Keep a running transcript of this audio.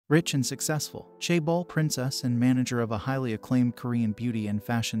Rich and successful, chaebol princess and manager of a highly acclaimed Korean beauty and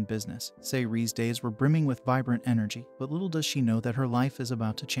fashion business, Se Ri's days were brimming with vibrant energy, but little does she know that her life is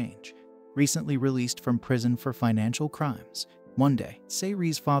about to change. Recently released from prison for financial crimes, one day, Se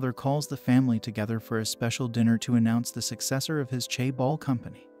Ri's father calls the family together for a special dinner to announce the successor of his chaebol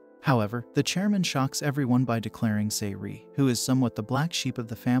company. However, the chairman shocks everyone by declaring Se Ri, who is somewhat the black sheep of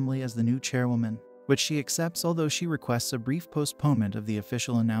the family, as the new chairwoman, which she accepts, although she requests a brief postponement of the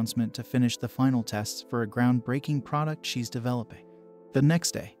official announcement to finish the final tests for a groundbreaking product she's developing. The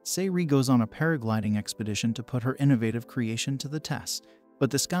next day, Se Ri goes on a paragliding expedition to put her innovative creation to the test,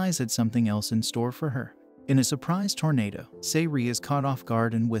 but the skies had something else in store for her. In a surprise tornado, Se Ri is caught off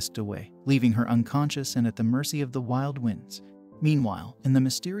guard and whisked away, leaving her unconscious and at the mercy of the wild winds. Meanwhile, in the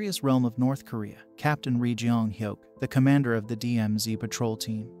mysterious realm of North Korea, Captain Ri Jung Hyuk, the commander of the DMZ patrol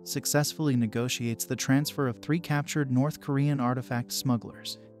team, successfully negotiates the transfer of 3 captured North Korean artifact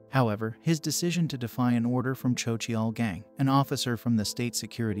smugglers. However, his decision to defy an order from Cho Cheol-gang, an officer from the State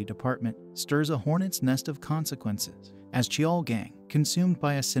Security Department, stirs a hornet's nest of consequences, as Cheol-gang, consumed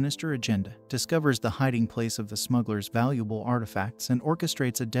by a sinister agenda, discovers the hiding place of the smugglers' valuable artifacts and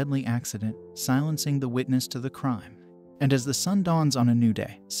orchestrates a deadly accident, silencing the witness to the crime. And as the sun dawns on a new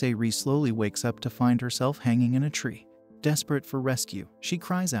day, Se Ri slowly wakes up to find herself hanging in a tree. Desperate for rescue, she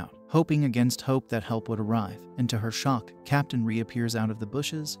cries out, hoping against hope that help would arrive, and to her shock, Captain Ri appears out of the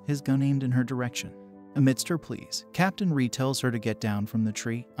bushes, his gun aimed in her direction. Amidst her pleas, Captain Ri tells her to get down from the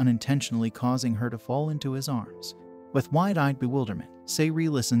tree, unintentionally causing her to fall into his arms. With wide-eyed bewilderment, Se Ri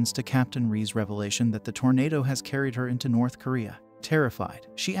listens to Captain Ri's revelation that the tornado has carried her into North Korea. Terrified,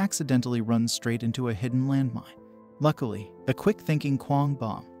 she accidentally runs straight into a hidden landmine. Luckily, a quick-thinking Kwang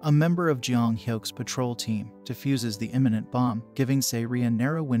bomb, a member of Jung Hyuk's patrol team, defuses the imminent bomb, giving Se Ri a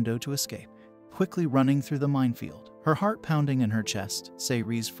narrow window to escape. Quickly running through the minefield, her heart pounding in her chest, Se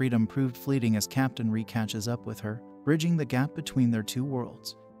Ri's freedom proved fleeting as Captain Ri catches up with her, bridging the gap between their two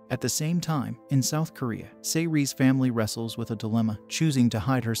worlds. At the same time, in South Korea, Se Ri's family wrestles with a dilemma, choosing to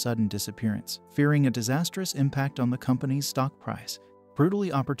hide her sudden disappearance, fearing a disastrous impact on the company's stock price. Brutally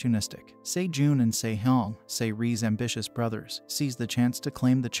opportunistic, Se Jun and Se Hyung, Se Ri's ambitious brothers, seize the chance to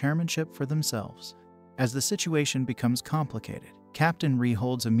claim the chairmanship for themselves. As the situation becomes complicated, Captain Ri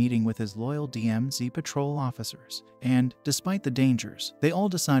holds a meeting with his loyal DMZ patrol officers, and, despite the dangers, they all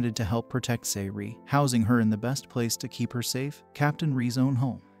decided to help protect Se Ri, housing her in the best place to keep her safe, Captain Ri's own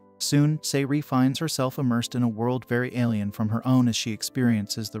home. Soon, Se Ri finds herself immersed in a world very alien from her own as she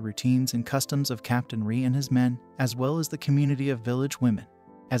experiences the routines and customs of Captain Ri and his men, as well as the community of village women.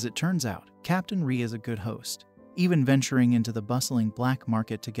 As it turns out, Captain Ri is a good host, even venturing into the bustling black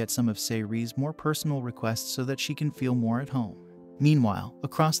market to get some of Se Ri's more personal requests so that she can feel more at home. Meanwhile,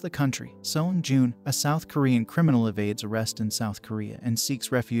 across the country, Seong-jun, a South Korean criminal, evades arrest in South Korea and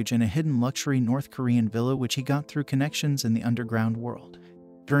seeks refuge in a hidden luxury North Korean villa which he got through connections in the underground world.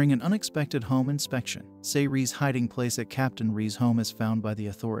 During an unexpected home inspection, Se Ri's hiding place at Captain Ri's home is found by the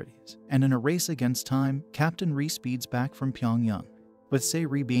authorities, and in a race against time, Captain Ri speeds back from Pyongyang. With Se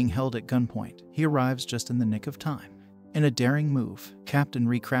Ri being held at gunpoint, he arrives just in the nick of time. In a daring move, Captain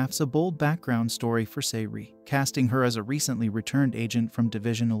Ri crafts a bold background story for Se Ri, casting her as a recently returned agent from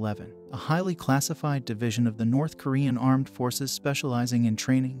Division 11, a highly classified division of the North Korean Armed Forces specializing in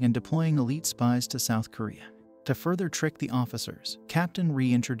training and deploying elite spies to South Korea. To further trick the officers, Captain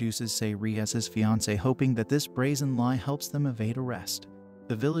Ri introduces Se Ri as his fiancée, hoping that this brazen lie helps them evade arrest.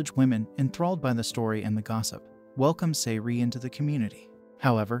 The village women, enthralled by the story and the gossip, welcome Se Ri into the community.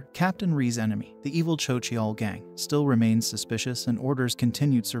 However, Captain Ri's enemy, the evil Cho Cheol-gang, still remains suspicious and orders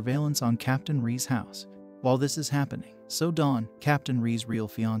continued surveillance on Captain Ri's house. While this is happening, So-dawn, Captain Ri's real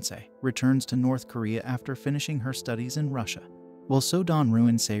fiancée, returns to North Korea after finishing her studies in Russia. Will So-dawn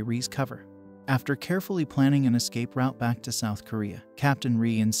ruin Se Ri's cover? After carefully planning an escape route back to South Korea, Captain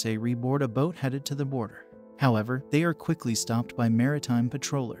Ri and Se Ri board a boat headed to the border. However, they are quickly stopped by maritime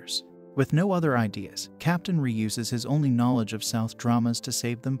patrollers. With no other ideas, Captain Ri uses his only knowledge of South dramas to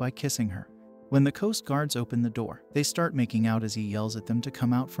save them by kissing her. When the Coast Guards open the door, they start making out as he yells at them to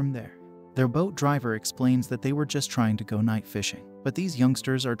come out from there. Their boat driver explains that they were just trying to go night fishing, but these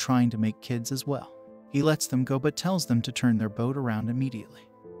youngsters are trying to make kids as well. He lets them go but tells them to turn their boat around immediately.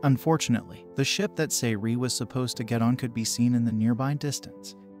 Unfortunately, the ship that Se Ri was supposed to get on could be seen in the nearby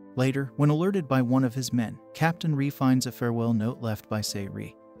distance. Later, when alerted by one of his men, Captain Ri finds a farewell note left by Se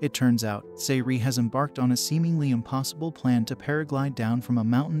Ri. It turns out, Se Ri has embarked on a seemingly impossible plan to paraglide down from a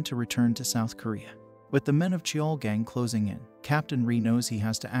mountain to return to South Korea. With the men of Cheol-gang closing in, Captain Ri knows he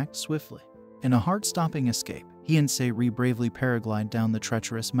has to act swiftly. In a heart-stopping escape, he and Se Ri bravely paraglide down the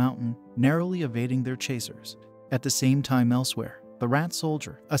treacherous mountain, narrowly evading their chasers. At the same time elsewhere, The rat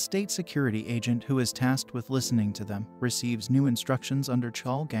soldier, a state security agent who is tasked with listening to them, receives new instructions under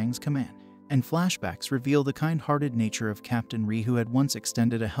Cheol Gang's command, and flashbacks reveal the kind-hearted nature of Captain Ri, who had once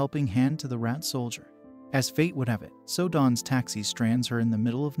extended a helping hand to the rat soldier. As fate would have it, So-don's taxi strands her in the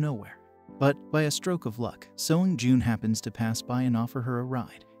middle of nowhere. But, by a stroke of luck, Seung-joon happens to pass by and offer her a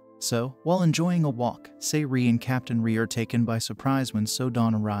ride. So, while enjoying a walk, Se Ri and Captain Ri are taken by surprise when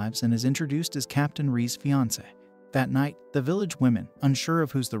So-don arrives and is introduced as Captain Ri's fiancé. That night, the village women, unsure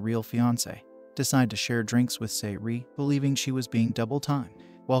of who's the real fiancé, decide to share drinks with Se Ri, believing she was being double-timed,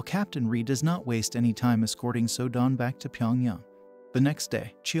 while Captain Ri does not waste any time escorting So-don back to Pyongyang. The next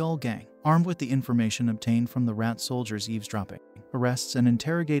day, Cheol Gang, armed with the information obtained from the rat soldiers eavesdropping, arrests and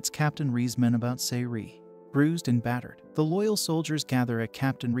interrogates Captain Ri's men about Se Ri. Bruised and battered, the loyal soldiers gather at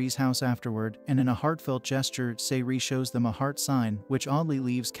Captain Ri's house afterward, and in a heartfelt gesture, Se Ri shows them a heart sign, which oddly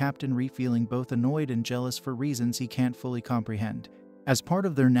leaves Captain Ri feeling both annoyed and jealous for reasons he can't fully comprehend. As part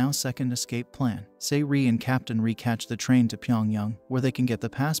of their now second escape plan, Se Ri and Captain Ri catch the train to Pyongyang, where they can get the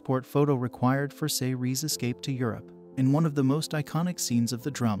passport photo required for Se Ri's escape to Europe. In one of the most iconic scenes of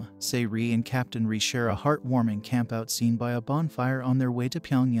the drama, Se Ri and Captain Ri share a heartwarming campout scene by a bonfire on their way to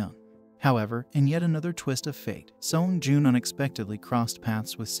Pyongyang. However, in yet another twist of fate, Seung-joon unexpectedly crossed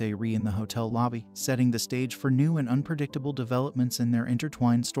paths with Se Ri in the hotel lobby, setting the stage for new and unpredictable developments in their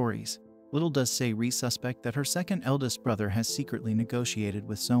intertwined stories. Little does Se Ri suspect that her second eldest brother has secretly negotiated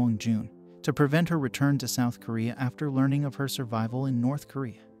with Seung-joon to prevent her return to South Korea after learning of her survival in North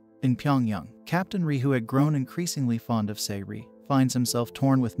Korea. In Pyongyang, Captain Ri, who had grown increasingly fond of Se Ri, finds himself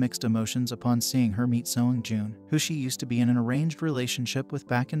torn with mixed emotions upon seeing her meet Seung-joon, who she used to be in an arranged relationship with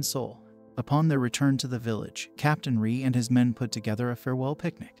back in Seoul. Upon their return to the village, Captain Ri and his men put together a farewell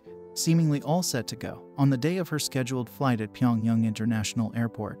picnic. Seemingly all set to go, on the day of her scheduled flight at Pyongyang International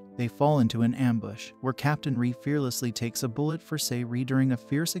Airport, they fall into an ambush, where Captain Ri fearlessly takes a bullet for Se Ri during a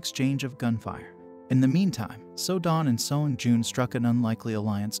fierce exchange of gunfire. In the meantime, So-don and Seung-joon struck an unlikely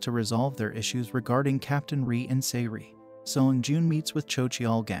alliance to resolve their issues regarding Captain Ri and Se Ri. Seung-joon meets with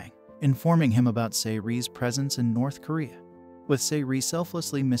Cheol Gang, informing him about Se Ri's presence in North Korea, with Se Ri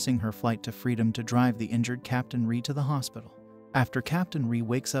selflessly missing her flight to freedom to drive the injured Captain Ri to the hospital. After Captain Ri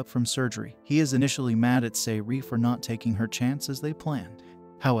wakes up from surgery, he is initially mad at Se Ri for not taking her chance as they planned.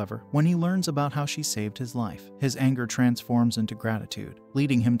 However, when he learns about how she saved his life, his anger transforms into gratitude,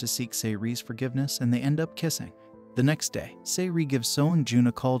 leading him to seek Se Ri's forgiveness, and they end up kissing. The next day, Se Ri gives Seung-joon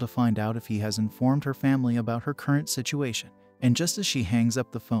a call to find out if he has informed her family about her current situation. And just as she hangs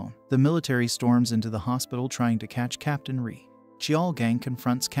up the phone, the military storms into the hospital trying to catch Captain Ri. Cheol Gang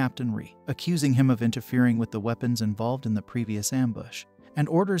confronts Captain Ri, accusing him of interfering with the weapons involved in the previous ambush, and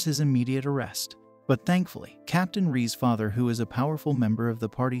orders his immediate arrest. But thankfully, Captain Ri's father, who is a powerful member of the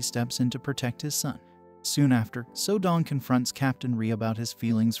party, steps in to protect his son. Soon after, So-don confronts Captain Ri about his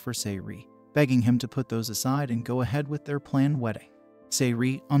feelings for Se Ri, begging him to put those aside and go ahead with their planned wedding. Se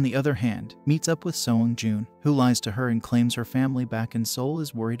Ri, on the other hand, meets up with Seung-joon, who lies to her and claims her family back in Seoul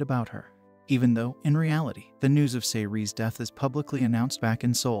is worried about her. Even though, in reality, the news of Se Ri's death is publicly announced back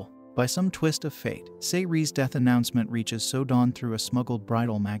in Seoul. By some twist of fate, Se Ri's death announcement reaches So-don through a smuggled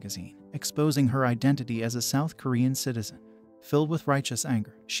bridal magazine, exposing her identity as a South Korean citizen. Filled with righteous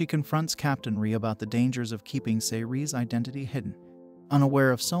anger, she confronts Captain Ri about the dangers of keeping Se Ri's identity hidden.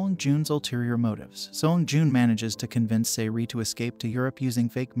 Unaware of Seung-joon's ulterior motives, Seung-joon manages to convince Se Ri to escape to Europe using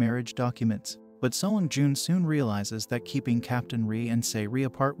fake marriage documents. But Seung-joon soon realizes that keeping Captain Ri and Se Ri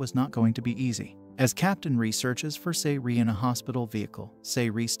apart was not going to be easy. As Captain Ri searches for Se Ri in a hospital vehicle, Se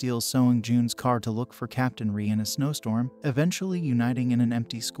Ri steals Seung-joon's car to look for Captain Ri in a snowstorm, eventually uniting in an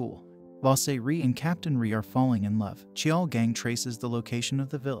empty school. While Se Ri and Captain Ri are falling in love, Cheol Gang traces the location of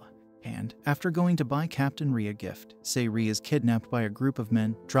the villa. And, after going to buy Captain Ri a gift, Se Ri is kidnapped by a group of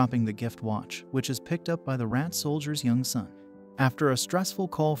men, dropping the gift watch, which is picked up by the rat soldier's young son. After a stressful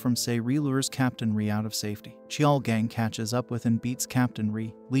call from Se Ri lures Captain Ri out of safety, Cheol Gang catches up with and beats Captain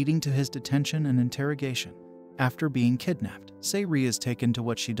Ri, leading to his detention and interrogation. After being kidnapped, Se Ri is taken to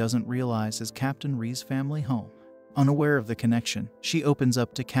what she doesn't realize is Captain Ri's family home. Unaware of the connection, she opens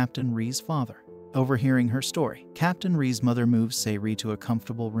up to Captain Ri's father. Overhearing her story, Captain Ri's mother moves Se Ri to a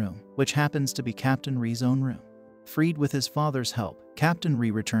comfortable room, which happens to be Captain Ri's own room. Freed with his father's help, Captain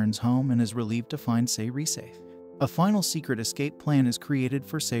Ri returns home and is relieved to find Se Ri safe. A final secret escape plan is created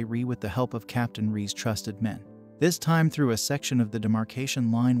for Se Ri with the help of Captain Ri's trusted men, this time through a section of the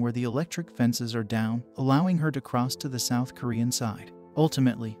demarcation line where the electric fences are down, allowing her to cross to the South Korean side.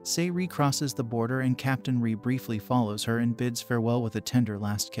 Ultimately, Se Ri crosses the border and Captain Ri briefly follows her and bids farewell with a tender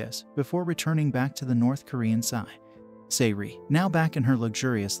last kiss, before returning back to the North Korean side. Se Ri, now back in her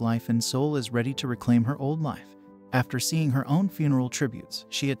luxurious life in Seoul, is ready to reclaim her old life. After seeing her own funeral tributes,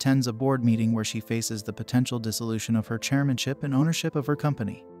 she attends a board meeting where she faces the potential dissolution of her chairmanship and ownership of her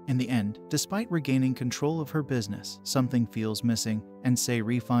company. In the end, despite regaining control of her business, something feels missing, and Se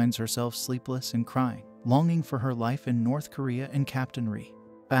Ri finds herself sleepless and crying, longing for her life in North Korea and Captain Ri.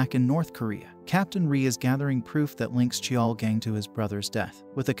 Back in North Korea, Captain Ri is gathering proof that links Cheolgang to his brother's death,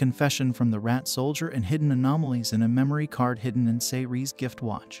 with a confession from the rat soldier and hidden anomalies in a memory card hidden in Se Ri's gift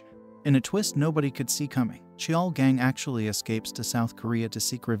watch. In a twist nobody could see coming, Cheolgang actually escapes to South Korea to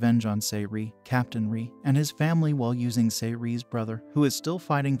seek revenge on Se Ri, Captain Ri, and his family while using Se Ri's brother, who is still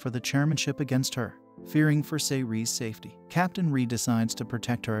fighting for the chairmanship against her. Fearing for Se Ri's safety, Captain Ri decides to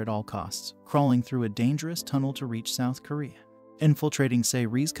protect her at all costs, crawling through a dangerous tunnel to reach South Korea. Infiltrating Se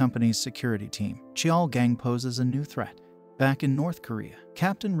Ri's company's security team, Cheolgang poses a new threat. Back in North Korea,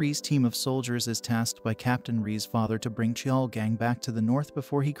 Captain Ri's team of soldiers is tasked by Captain Ri's father to bring Cheolgang back to the north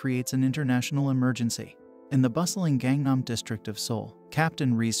before he creates an international emergency. In the bustling Gangnam district of Seoul,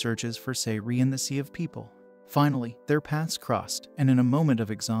 Captain Ri searches for Se Ri in the sea of people. Finally, their paths crossed, and in a moment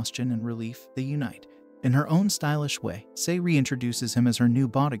of exhaustion and relief, they unite. In her own stylish way, Se Ri introduces him as her new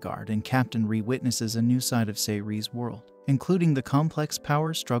bodyguard, and Captain Ri witnesses a new side of Se Ri's world, including the complex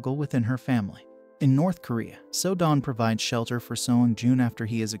power struggle within her family. In North Korea, So-don provides shelter for Seung-jun after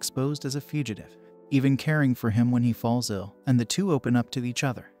he is exposed as a fugitive, even caring for him when he falls ill, and the two open up to each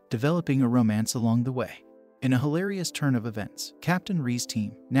other, developing a romance along the way. In a hilarious turn of events, Captain Ri's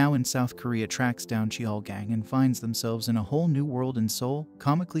team, now in South Korea, tracks down Cheolgang and finds themselves in a whole new world in Seoul,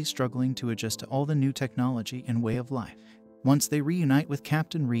 comically struggling to adjust to all the new technology and way of life. Once they reunite with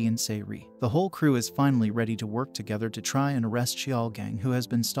Captain Ri and Se Ri, the whole crew is finally ready to work together to try and arrest Cheolgang, who has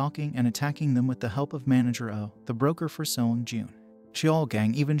been stalking and attacking them with the help of Manager Oh, the broker for Seung-jun.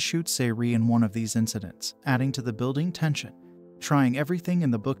 Cheolgang even shoots Se Ri in one of these incidents, adding to the building tension. Trying everything in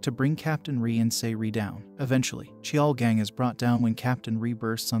the book to bring Captain Ri and Se Ri down. Eventually, Cheolgang is brought down when Captain Ri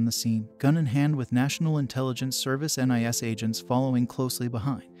bursts on the scene, gun in hand, with National Intelligence Service (NIS) agents following closely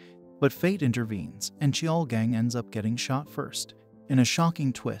behind. But fate intervenes, and Cheolgang ends up getting shot first. In a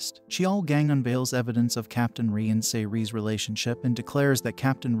shocking twist, Cheolgang unveils evidence of Captain Ri and Se Ri's relationship and declares that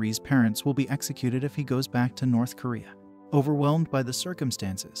Captain Ri's parents will be executed if he goes back to North Korea. Overwhelmed by the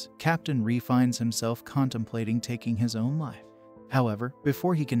circumstances, Captain Ri finds himself contemplating taking his own life. However,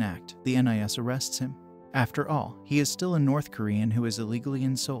 before he can act, the NIS arrests him. After all, he is still a North Korean who is illegally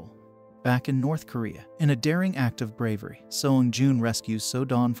in Seoul. Back in North Korea, in a daring act of bravery, Seung-jun rescues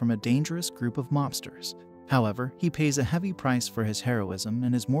So-don from a dangerous group of mobsters. However, he pays a heavy price for his heroism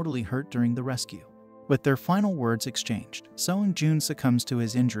and is mortally hurt during the rescue. With their final words exchanged, Seung-jun succumbs to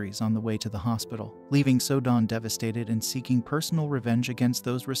his injuries on the way to the hospital, leaving So-don devastated and seeking personal revenge against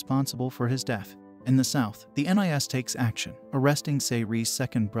those responsible for his death. In the south, the NIS takes action, arresting Se Ri's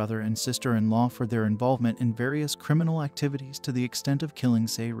second brother and sister-in-law for their involvement in various criminal activities to the extent of killing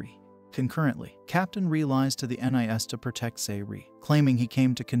Se Ri. Concurrently, Captain Ri lies to the NIS to protect Se Ri, claiming he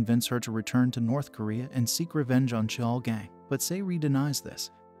came to convince her to return to North Korea and seek revenge on Cheolgang, but Se Ri denies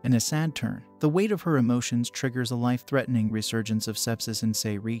this. In a sad turn, the weight of her emotions triggers a life-threatening resurgence of sepsis in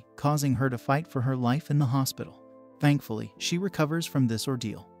Se Ri, causing her to fight for her life in the hospital. Thankfully, she recovers from this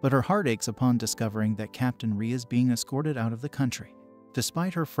ordeal, but her heart aches upon discovering that Captain Ri is being escorted out of the country.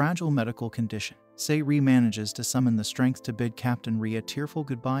 Despite her fragile medical condition, Se Ri manages to summon the strength to bid Captain Ri a tearful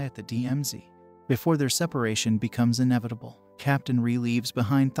goodbye at the DMZ. Before their separation becomes inevitable, Captain Ri leaves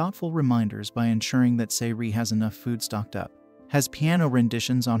behind thoughtful reminders by ensuring that Se Ri has enough food stocked up, has piano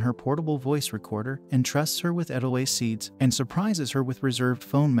renditions on her portable voice recorder, entrusts her with Edelweiss seeds, and surprises her with reserved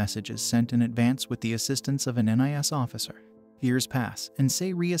phone messages sent in advance with the assistance of an NIS officer. Years pass, and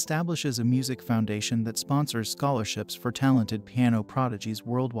Se Ri establishes a music foundation that sponsors scholarships for talented piano prodigies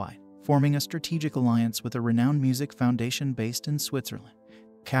worldwide, forming a strategic alliance with a renowned music foundation based in Switzerland.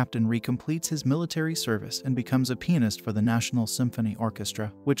 Captain Ri completes his military service and becomes a pianist for the National Symphony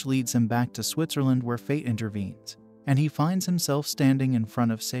Orchestra, which leads him back to Switzerland, where fate intervenes, and he finds himself standing in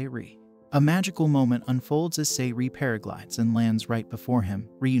front of Se Ri. A magical moment unfolds as Se Ri paraglides and lands right before him,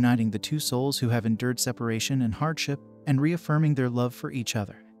 reuniting the two souls who have endured separation and hardship, and reaffirming their love for each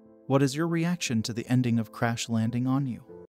other. What is your reaction to the ending of Crash Landing on You?